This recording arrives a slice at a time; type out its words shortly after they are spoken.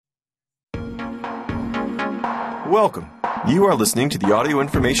Welcome. You are listening to the Audio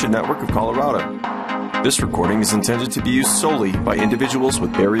Information Network of Colorado. This recording is intended to be used solely by individuals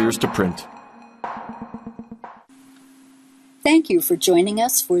with barriers to print. Thank you for joining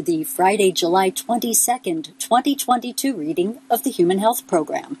us for the Friday, July 22nd, 2022 reading of the Human Health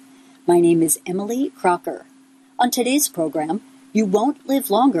Program. My name is Emily Crocker. On today's program, you won't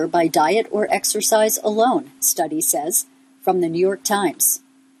live longer by diet or exercise alone, study says, from the New York Times.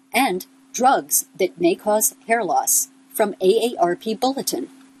 And drugs that may cause hair loss, from AARP Bulletin.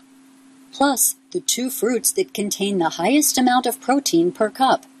 Plus, the 2 fruits that contain the highest amount of protein per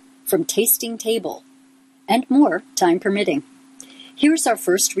cup, from Tasting Table. And more, time permitting. Here's our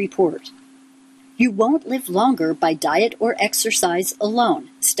first report. You won't live longer by diet or exercise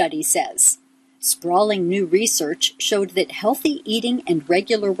alone, study says. Sprawling new research showed that healthy eating and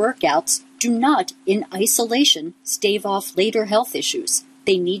regular workouts do not, in isolation, stave off later health issues.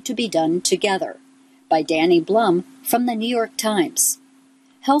 They need to be done together. By Danny Blum from the New York Times.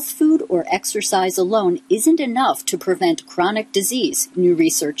 Health food or exercise alone isn't enough to prevent chronic disease, new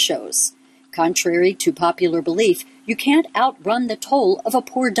research shows. Contrary to popular belief, you can't outrun the toll of a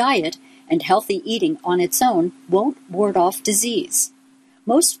poor diet, and healthy eating on its own won't ward off disease.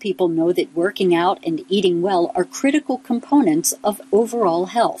 Most people know that working out and eating well are critical components of overall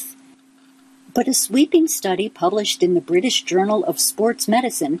health. But a sweeping study published in the British Journal of Sports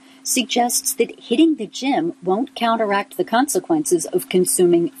Medicine suggests that hitting the gym won't counteract the consequences of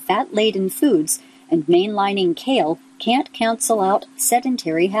consuming fat-laden foods, and mainlining kale can't cancel out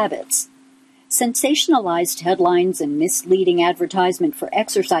sedentary habits. Sensationalized headlines and misleading advertisement for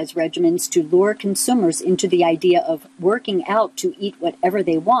exercise regimens to lure consumers into the idea of working out to eat whatever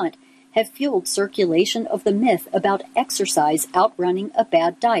they want have fueled circulation of the myth about exercise outrunning a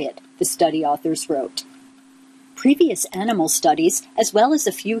bad diet, the study authors wrote. Previous animal studies, as well as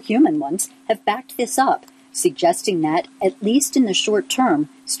a few human ones, have backed this up, suggesting that, at least in the short term,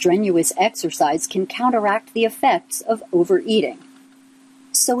 strenuous exercise can counteract the effects of overeating.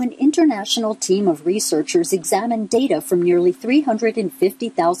 So an international team of researchers examined data from nearly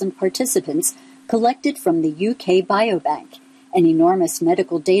 350,000 participants collected from the UK Biobank, an enormous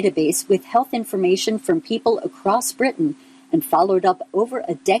medical database with health information from people across Britain, and followed up over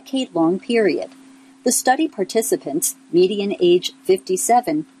a decade-long period. The study participants, median age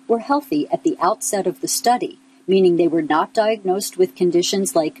 57, were healthy at the outset of the study, meaning they were not diagnosed with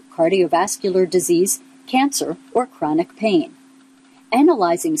conditions like cardiovascular disease, cancer, or chronic pain.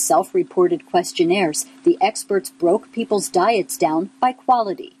 Analyzing self-reported questionnaires, the experts broke people's diets down by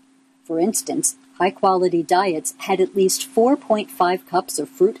quality. For instance, high-quality diets had at least 4.5 cups of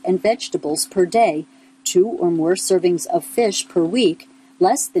fruit and vegetables per day, 2 or more servings of fish per week,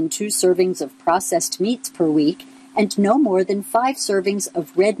 less than 2 servings of processed meats per week, and no more than 5 servings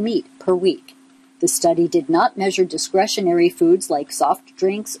of red meat per week. The study did not measure discretionary foods like soft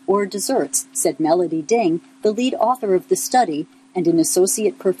drinks or desserts, said Melody Ding, the lead author of the study and an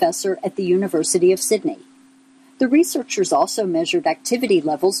associate professor at the University of Sydney. The researchers also measured activity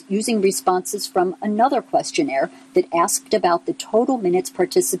levels using responses from another questionnaire that asked about the total minutes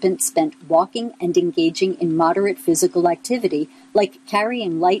participants spent walking and engaging in moderate physical activity, like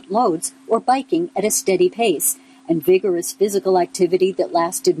carrying light loads or biking at a steady pace, and vigorous physical activity that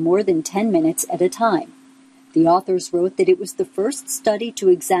lasted more than 10 minutes at a time. The authors wrote that it was the first study to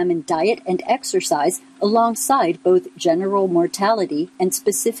examine diet and exercise alongside both general mortality and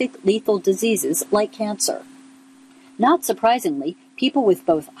specific lethal diseases like cancer. Not surprisingly, people with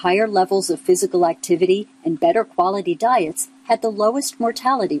both higher levels of physical activity and better quality diets had the lowest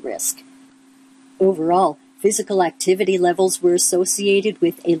mortality risk. Overall, physical activity levels were associated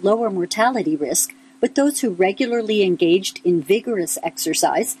with a lower mortality risk, but those who regularly engaged in vigorous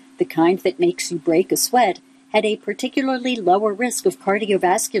exercise, the kind that makes you break a sweat, had a particularly lower risk of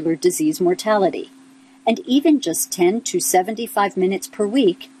cardiovascular disease mortality. And even just 10 to 75 minutes per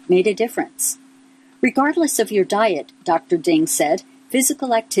week made a difference. Regardless of your diet, Dr. Ding said,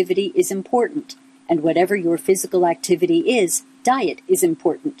 physical activity is important, and whatever your physical activity is, diet is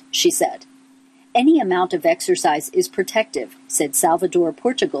important, she said. Any amount of exercise is protective, said Salvador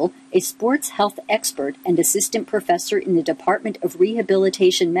Portugal, a sports health expert and assistant professor in the Department of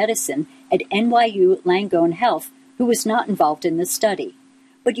Rehabilitation Medicine at NYU Langone Health, who was not involved in the study.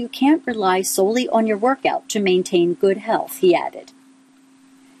 But you can't rely solely on your workout to maintain good health, he added.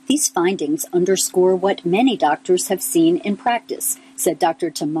 These findings underscore what many doctors have seen in practice, said Dr.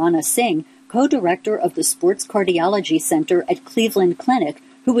 Tamana Singh, co-director of the Sports Cardiology Center at Cleveland Clinic,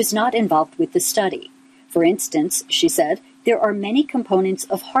 who was not involved with the study. For instance, she said, there are many components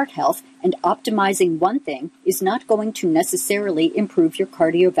of heart health, and optimizing one thing is not going to necessarily improve your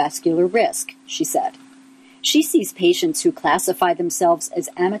cardiovascular risk, she said. She sees patients who classify themselves as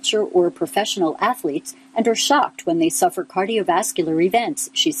amateur or professional athletes and are shocked when they suffer cardiovascular events,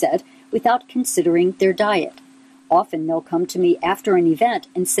 she said, without considering their diet. Often they'll come to me after an event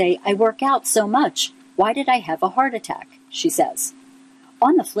and say, "I work out so much. Why did I have a heart attack?" she says.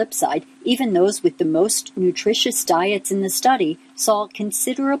 On the flip side, even those with the most nutritious diets in the study saw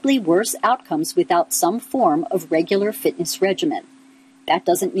considerably worse outcomes without some form of regular fitness regimen. That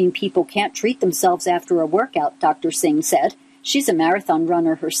doesn't mean people can't treat themselves after a workout, Dr. Singh said. She's a marathon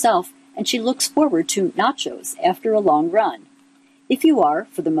runner herself, and she looks forward to nachos after a long run. If you are,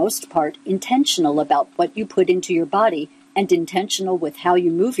 for the most part, intentional about what you put into your body and intentional with how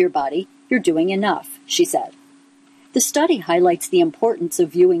you move your body, you're doing enough, she said. The study highlights the importance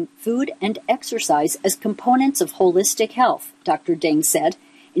of viewing food and exercise as components of holistic health, Dr. Ding said,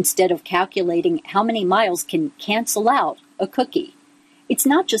 instead of calculating how many miles can cancel out a cookie. It's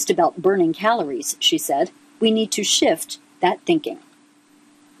not just about burning calories, she said. We need to shift that thinking.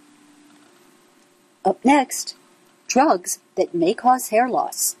 Up next, drugs that may cause hair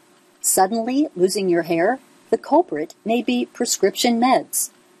loss. Suddenly losing your hair? The culprit may be prescription meds,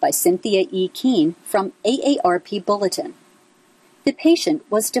 by Cynthia E. Keene from AARP Bulletin. The patient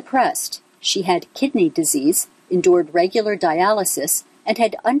was depressed. She had kidney disease, endured regular dialysis, and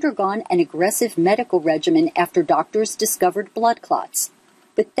had undergone an aggressive medical regimen after doctors discovered blood clots.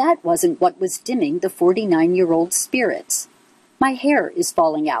 But that wasn't what was dimming the 49-year-old's spirits. "My hair is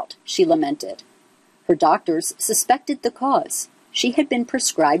falling out," she lamented. Her doctors suspected the cause. She had been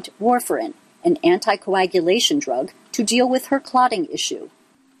prescribed warfarin, an anticoagulation drug, to deal with her clotting issue.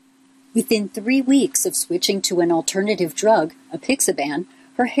 Within 3 weeks of switching to an alternative drug, apixaban,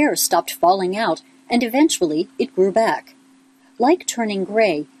 her hair stopped falling out, and eventually it grew back. Like turning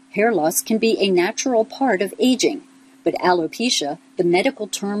gray, hair loss can be a natural part of aging, but alopecia, the medical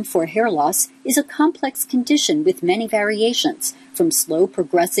term for hair loss, is a complex condition with many variations, from slow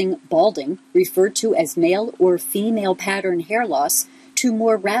progressing balding, referred to as male or female pattern hair loss, to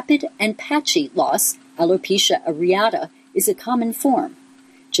more rapid and patchy loss, alopecia areata, is a common form.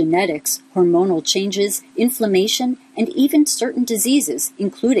 Genetics, hormonal changes, inflammation, and even certain diseases,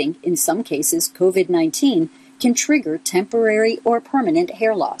 including, in some cases, COVID-19, can trigger temporary or permanent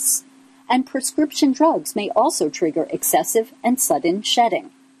hair loss. And prescription drugs may also trigger excessive and sudden shedding.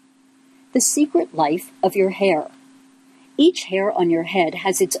 The secret life of your hair. Each hair on your head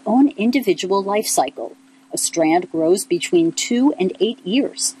has its own individual life cycle. A strand grows between 2 and 8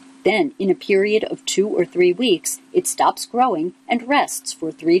 years. Then, in a period of 2 or 3 weeks, it stops growing and rests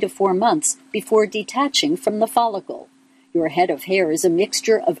for 3 to 4 months before detaching from the follicle. Your head of hair is a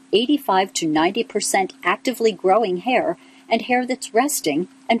mixture of 85 to 90% actively growing hair and hair that's resting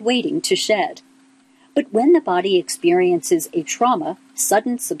and waiting to shed. But when the body experiences a trauma,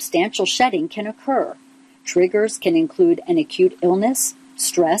 sudden substantial shedding can occur. Triggers can include an acute illness,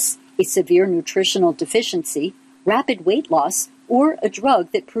 stress, a severe nutritional deficiency, rapid weight loss, or a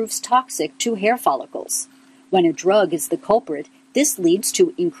drug that proves toxic to hair follicles. When a drug is the culprit, this leads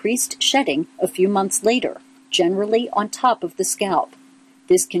to increased shedding a few months later, generally on top of the scalp.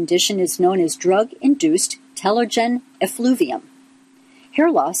 This condition is known as drug-induced telogen effluvium.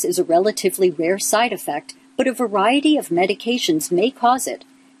 Hair loss is a relatively rare side effect, but a variety of medications may cause it.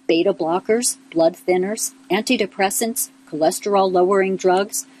 Beta blockers, blood thinners, antidepressants, cholesterol-lowering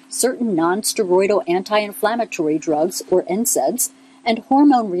drugs, certain non-steroidal anti-inflammatory drugs, or NSAIDs, and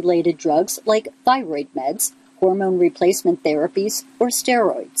hormone-related drugs like thyroid meds, hormone replacement therapies, or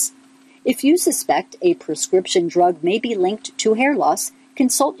steroids. If you suspect a prescription drug may be linked to hair loss,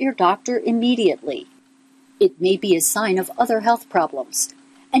 consult your doctor immediately. It may be a sign of other health problems,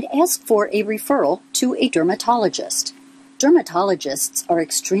 and ask for a referral to a dermatologist. Dermatologists are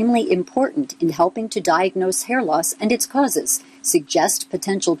extremely important in helping to diagnose hair loss and its causes, suggest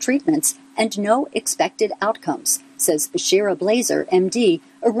potential treatments, and know expected outcomes, says Shira Blazer, MD,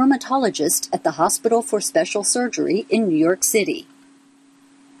 a rheumatologist at the Hospital for Special Surgery in New York City.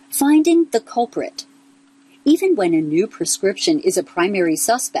 Finding the culprit. Even when a new prescription is a primary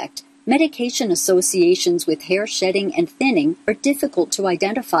suspect, medication associations with hair shedding and thinning are difficult to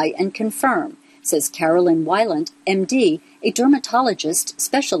identify and confirm, says Carolyn Weiland, MD, a dermatologist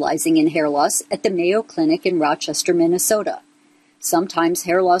specializing in hair loss at the Mayo Clinic in Rochester, Minnesota. Sometimes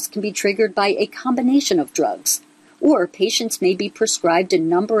hair loss can be triggered by a combination of drugs, or patients may be prescribed a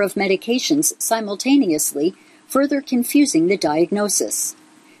number of medications simultaneously, further confusing the diagnosis.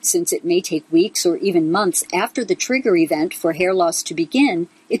 Since it may take weeks or even months after the trigger event for hair loss to begin,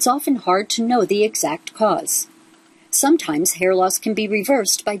 it's often hard to know the exact cause. Sometimes hair loss can be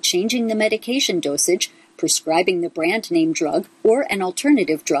reversed by changing the medication dosage, prescribing the brand name drug or an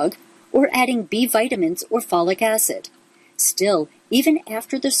alternative drug, or adding B vitamins or folic acid. Still, even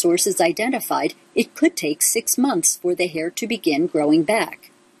after the source is identified, it could take 6 months for the hair to begin growing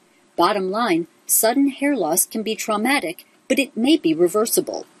back. Bottom line, sudden hair loss can be traumatic, but it may be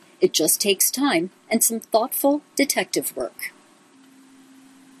reversible. It just takes time and some thoughtful detective work.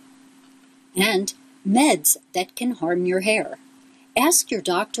 And meds that can harm your hair. Ask your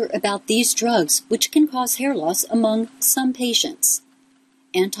doctor about these drugs, which can cause hair loss among some patients.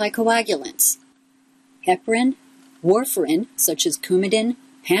 Anticoagulants. Heparin, warfarin, such as Coumadin,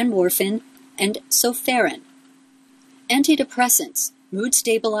 Panwarfin, and Sofarin. Antidepressants, mood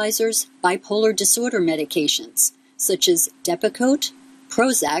stabilizers, bipolar disorder medications, such as Depakote,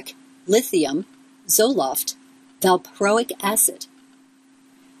 Prozac, lithium, Zoloft, valproic acid.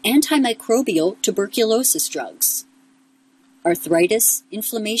 Antimicrobial tuberculosis drugs. Arthritis,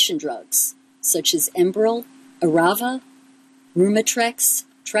 inflammation drugs, such as Enbrel, Arava, Rumitrex,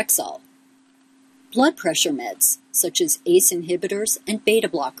 Trexol. Blood pressure meds, such as ACE inhibitors and beta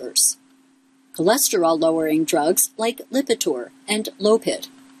blockers. Cholesterol-lowering drugs like Lipitor and Lopid.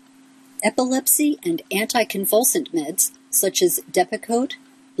 Epilepsy and anticonvulsant meds, such as Depakote,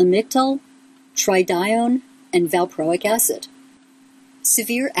 Lamictal, Tridione, and valproic acid.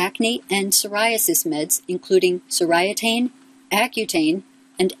 Severe acne and psoriasis meds, including Soriatane, Accutane,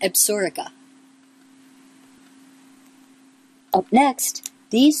 and Absorica. Up next,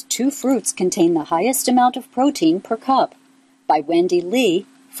 these 2 fruits contain the highest amount of protein per cup, by Wendy Lee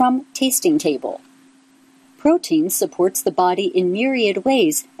from Tasting Table. Protein supports the body in myriad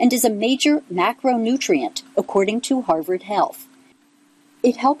ways and is a major macronutrient, according to Harvard Health.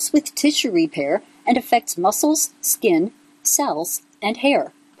 It helps with tissue repair and affects muscles, skin, cells, and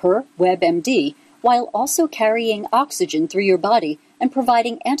hair, per WebMD, while also carrying oxygen through your body and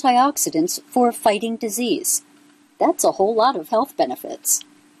providing antioxidants for fighting disease. That's a whole lot of health benefits.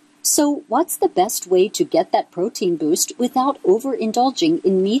 So, what's the best way to get that protein boost without overindulging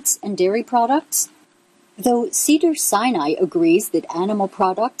in meats and dairy products? Though Cedars-Sinai agrees that animal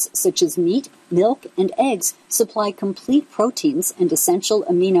products such as meat, milk, and eggs supply complete proteins and essential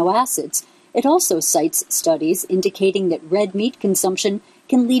amino acids, it also cites studies indicating that red meat consumption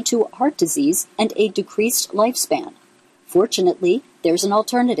can lead to heart disease and a decreased lifespan. Fortunately, there's an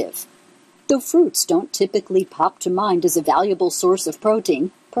alternative. Though fruits don't typically pop to mind as a valuable source of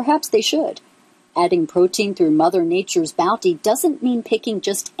protein, perhaps they should. Adding protein through Mother Nature's bounty doesn't mean picking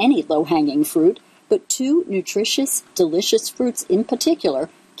just any low-hanging fruit, but 2 nutritious, delicious fruits in particular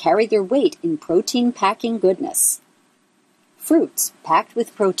carry their weight in protein-packing goodness. Fruits packed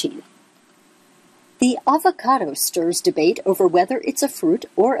with protein. The avocado stirs debate over whether it's a fruit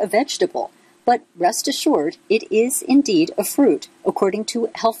or a vegetable, but rest assured it is indeed a fruit, according to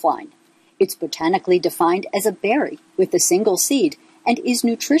Healthline. It's botanically defined as a berry with a single seed and is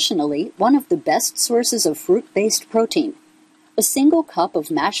nutritionally one of the best sources of fruit-based protein. A single cup of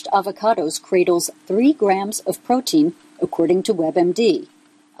mashed avocados cradles 3 grams of protein, according to WebMD.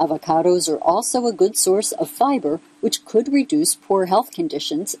 Avocados are also a good source of fiber, which could reduce poor health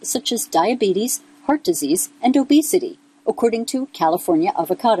conditions such as diabetes, heart disease, and obesity, according to California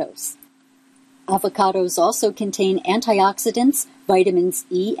Avocados. Avocados also contain antioxidants, vitamins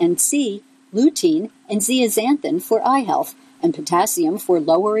E and C, lutein, and zeaxanthin for eye health, and potassium for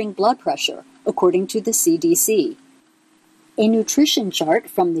lowering blood pressure, according to the CDC. A nutrition chart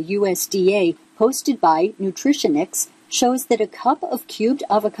from the USDA posted by Nutritionix shows that a cup of cubed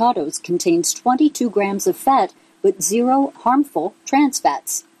avocados contains 22 grams of fat but 0 harmful trans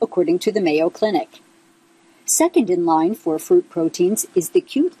fats, according to the Mayo Clinic. Second in line for fruit proteins is the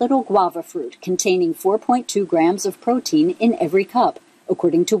cute little guava fruit containing 4.2 grams of protein in every cup,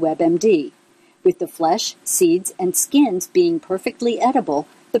 according to WebMD. With the flesh, seeds, and skins being perfectly edible,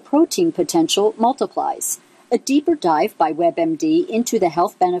 the protein potential multiplies. A deeper dive by WebMD into the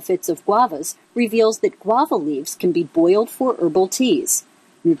health benefits of guavas reveals that guava leaves can be boiled for herbal teas.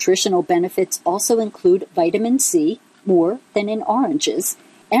 Nutritional benefits also include vitamin C, more than in oranges,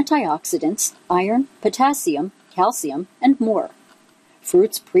 antioxidants, iron, potassium, calcium, and more.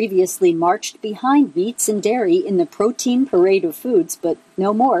 Fruits previously marched behind meats and dairy in the protein parade of foods, but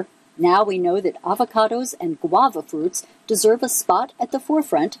no more. Now we know that avocados and guava fruits deserve a spot at the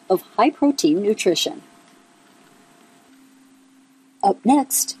forefront of high-protein nutrition. Up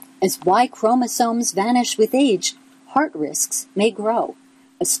next, as Y chromosomes vanish with age, heart risks may grow.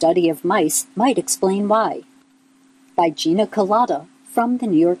 A study of mice might explain why. By Gina Kolata from the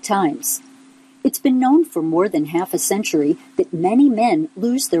New York Times. It's been known for more than half a century that many men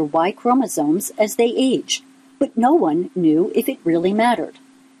lose their Y chromosomes as they age, but no one knew if it really mattered.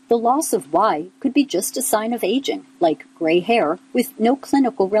 The loss of Y could be just a sign of aging, like gray hair, with no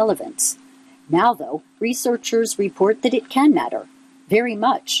clinical relevance. Now, though, researchers report that it can matter, very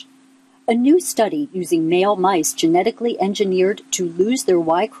much. A new study using male mice genetically engineered to lose their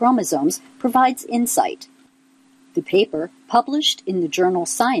Y chromosomes provides insight. The paper, published in the journal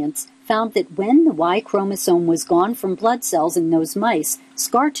Science, found that when the Y chromosome was gone from blood cells in those mice,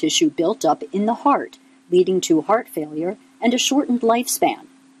 scar tissue built up in the heart, leading to heart failure and a shortened lifespan.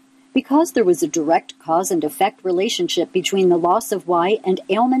 Because there was a direct cause and effect relationship between the loss of Y and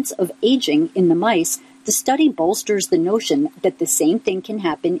ailments of aging in the mice, the study bolsters the notion that the same thing can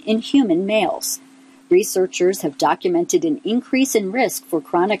happen in human males. Researchers have documented an increase in risk for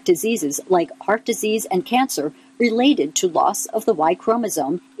chronic diseases like heart disease and cancer related to loss of the Y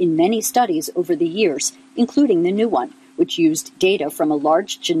chromosome in many studies over the years, including the new one, which used data from a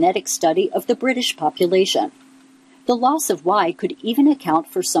large genetic study of the British population. The loss of Y could even account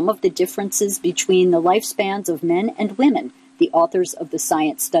for some of the differences between the lifespans of men and women, the authors of the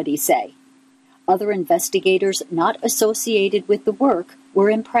Science study say. Other investigators not associated with the work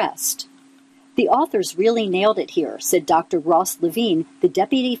were impressed. The authors really nailed it here, said Dr. Ross Levine, the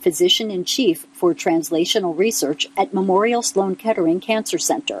Deputy Physician-in-Chief for Translational Research at Memorial Sloan Kettering Cancer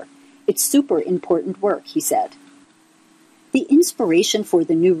Center. It's super important work, he said. The inspiration for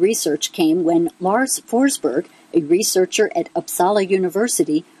the new research came when Lars Forsberg, a researcher at Uppsala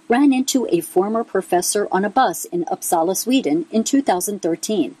University, ran into a former professor on a bus in Uppsala, Sweden in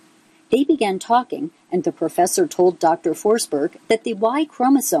 2013. They began talking, and the professor told Dr. Forsberg that the Y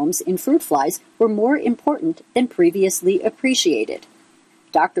chromosomes in fruit flies were more important than previously appreciated.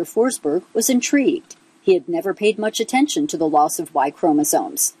 Dr. Forsberg was intrigued. He had never paid much attention to the loss of Y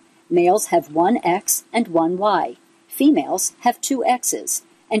chromosomes. Males have one X and one Y. Females have two X's,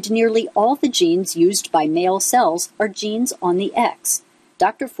 and nearly all the genes used by male cells are genes on the X.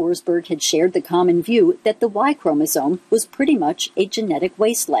 Dr. Forsberg had shared the common view that the Y chromosome was pretty much a genetic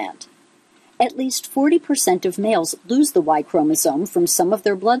wasteland. At least 40% of males lose the Y chromosome from some of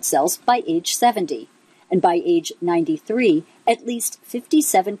their blood cells by age 70, and by age 93, at least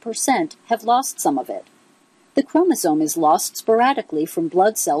 57% have lost some of it. The chromosome is lost sporadically from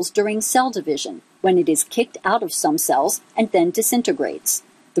blood cells during cell division, when it is kicked out of some cells and then disintegrates.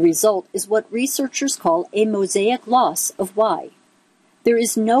 The result is what researchers call a mosaic loss of Y. There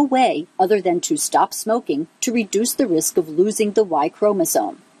is no way, other than to stop smoking, to reduce the risk of losing the Y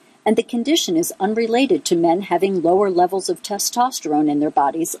chromosome. And the condition is unrelated to men having lower levels of testosterone in their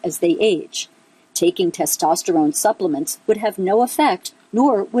bodies as they age. Taking testosterone supplements would have no effect,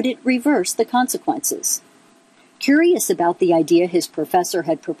 nor would it reverse the consequences. Curious about the idea his professor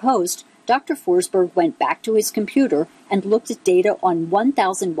had proposed, Dr. Forsberg went back to his computer and looked at data on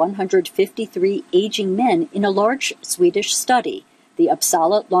 1,153 aging men in a large Swedish study, the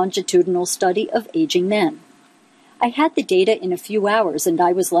Uppsala Longitudinal Study of Aging Men. I had the data in a few hours and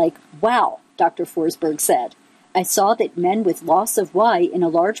I was like, wow, Dr. Forsberg said. I saw that men with loss of Y in a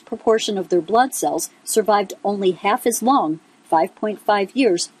large proportion of their blood cells survived only half as long, 5.5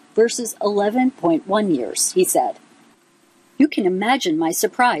 years, versus 11.1 years, he said. You can imagine my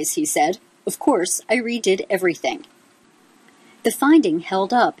surprise, he said. Of course, I redid everything. The finding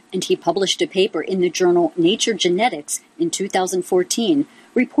held up, and he published a paper in the journal Nature Genetics in 2014,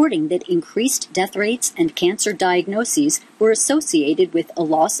 reporting that increased death rates and cancer diagnoses were associated with a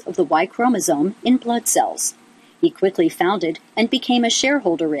loss of the Y chromosome in blood cells. He quickly founded and became a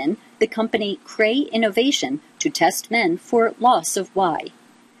shareholder in the company Cray Innovation to test men for loss of Y.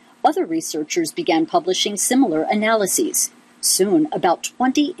 Other researchers began publishing similar analyses. Soon, about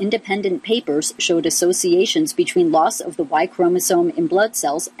 20 independent papers showed associations between loss of the Y chromosome in blood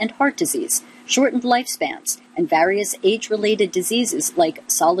cells and heart disease, shortened lifespans, and various age-related diseases like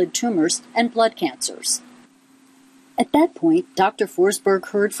solid tumors and blood cancers. At that point, Dr. Forsberg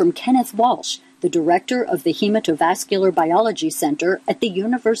heard from Kenneth Walsh, the director of the Hematovascular Biology Center at the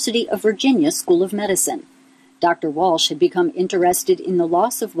University of Virginia School of Medicine. Dr. Walsh had become interested in the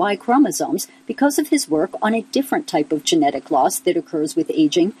loss of Y chromosomes because of his work on a different type of genetic loss that occurs with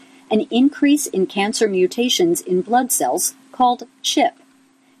aging, an increase in cancer mutations in blood cells called CHIP.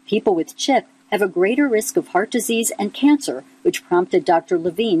 People with CHIP have a greater risk of heart disease and cancer, which prompted Dr.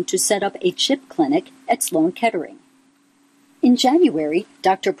 Levine to set up a CHIP clinic at Sloan Kettering. In January,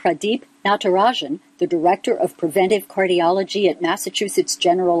 Dr. Pradeep Natarajan, the director of preventive cardiology at Massachusetts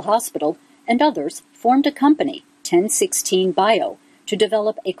General Hospital, and others formed a company, 1016 Bio, to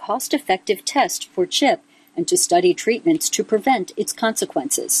develop a cost-effective test for CHIP and to study treatments to prevent its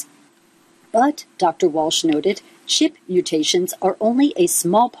consequences. But, Dr. Walsh noted, CHIP mutations are only a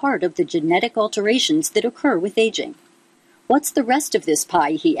small part of the genetic alterations that occur with aging. "What's the rest of this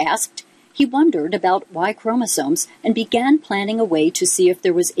pie?" he asked. He wondered about Y chromosomes and began planning a way to see if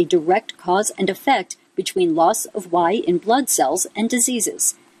there was a direct cause and effect between loss of Y in blood cells and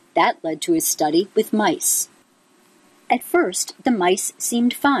diseases. That led to his study with mice. At first, the mice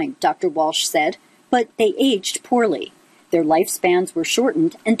seemed fine, Dr. Walsh said, but they aged poorly. Their lifespans were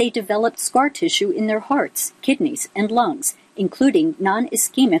shortened, and they developed scar tissue in their hearts, kidneys, and lungs, including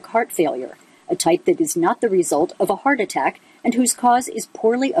non-ischemic heart failure, a type that is not the result of a heart attack and whose cause is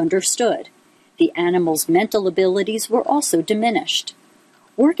poorly understood. The animals' mental abilities were also diminished.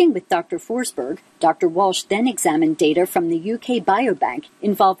 Working with Dr. Forsberg, Dr. Walsh then examined data from the UK Biobank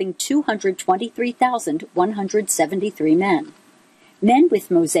involving 223,173 men. Men with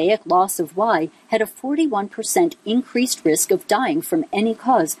mosaic loss of Y had a 41% increased risk of dying from any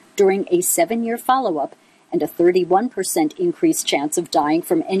cause during a 7-year follow-up and a 31% increased chance of dying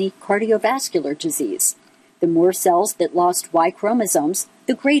from any cardiovascular disease. The more cells that lost Y chromosomes,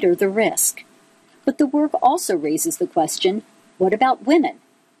 the greater the risk. But the work also raises the question, what about women?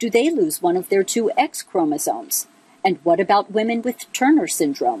 Do they lose one of their 2 X chromosomes? And what about women with Turner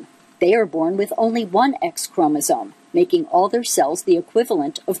syndrome? They are born with only 1 X chromosome, making all their cells the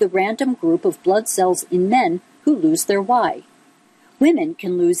equivalent of the random group of blood cells in men who lose their Y. Women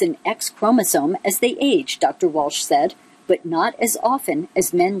can lose an X chromosome as they age, Dr. Walsh said, but not as often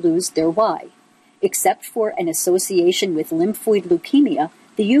as men lose their Y. Except for an association with lymphoid leukemia,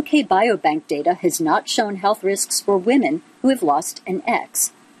 the UK Biobank data has not shown health risks for women who have lost an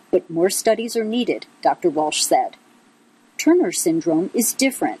X. But more studies are needed, Dr. Walsh said. Turner syndrome is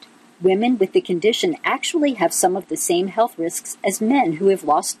different. Women with the condition actually have some of the same health risks as men who have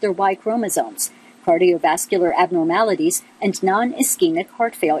lost their Y chromosomes, cardiovascular abnormalities, and non-ischemic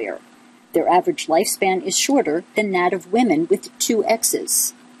heart failure. Their average lifespan is shorter than that of women with 2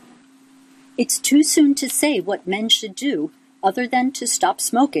 X's. It's too soon to say what men should do, other than to stop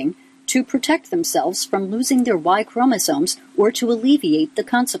smoking, to protect themselves from losing their Y chromosomes or to alleviate the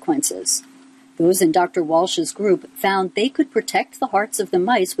consequences. Those in Dr. Walsh's group found they could protect the hearts of the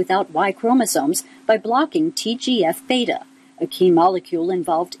mice without Y chromosomes by blocking TGF-beta, a key molecule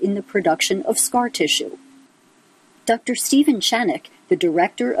involved in the production of scar tissue. Dr. Stephen Chanik, the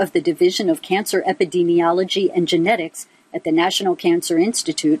director of the Division of Cancer Epidemiology and Genetics at the National Cancer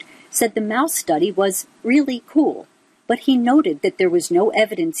Institute, said the mouse study was really cool, but he noted that there was no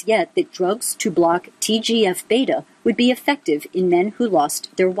evidence yet that drugs to block TGF-beta would be effective in men who lost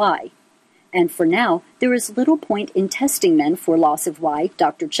their Y. And for now, there is little point in testing men for loss of Y,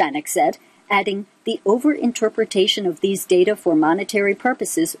 Dr. Chanik said, adding, "The over-interpretation of these data for monetary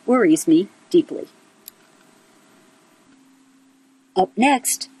purposes worries me deeply." Up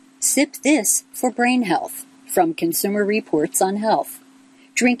next, sip this for brain health from Consumer Reports on Health.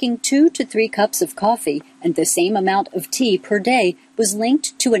 Drinking 2 to 3 cups of coffee and the same amount of tea per day was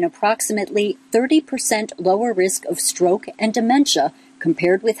linked to an approximately 30% lower risk of stroke and dementia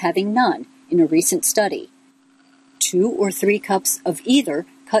compared with having none in a recent study. 2 or 3 cups of either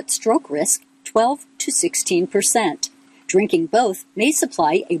cut stroke risk 12 to 16%. Drinking both may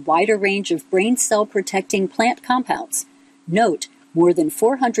supply a wider range of brain cell protecting plant compounds. Note, more than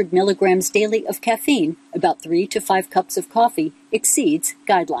 400 milligrams daily of caffeine, about 3 to 5 cups of coffee, exceeds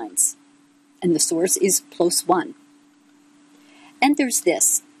guidelines. And the source is PLOS ONE. And there's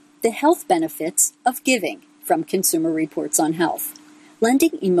this, the health benefits of giving from Consumer Reports on Health.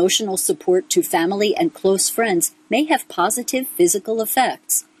 Lending emotional support to family and close friends may have positive physical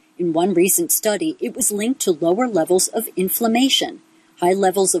effects. In one recent study, it was linked to lower levels of inflammation. High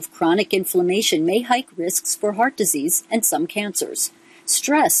levels of chronic inflammation may hike risks for heart disease and some cancers.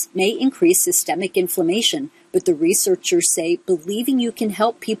 Stress may increase systemic inflammation, but the researchers say believing you can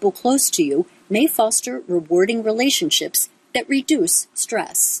help people close to you may foster rewarding relationships that reduce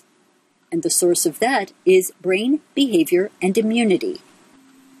stress. And the source of that is Brain, Behavior, and Immunity.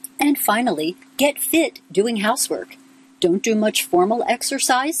 And finally, get fit doing housework. Don't do much formal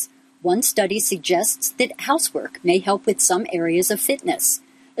exercise? One study suggests that housework may help with some areas of fitness.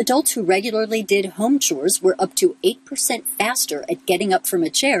 Adults who regularly did home chores were up to 8% faster at getting up from a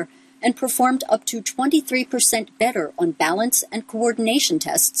chair and performed up to 23% better on balance and coordination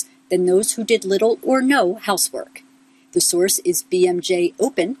tests than those who did little or no housework. The source is BMJ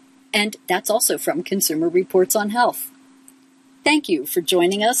Open, and that's also from Consumer Reports on Health. Thank you for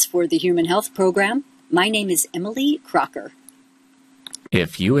joining us for the Human Health Program. My name is Emily Crocker.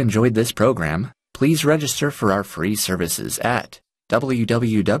 If you enjoyed this program, please register for our free services at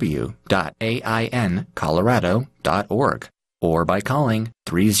www.aincolorado.org or by calling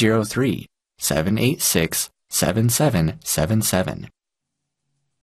 303-786-7777.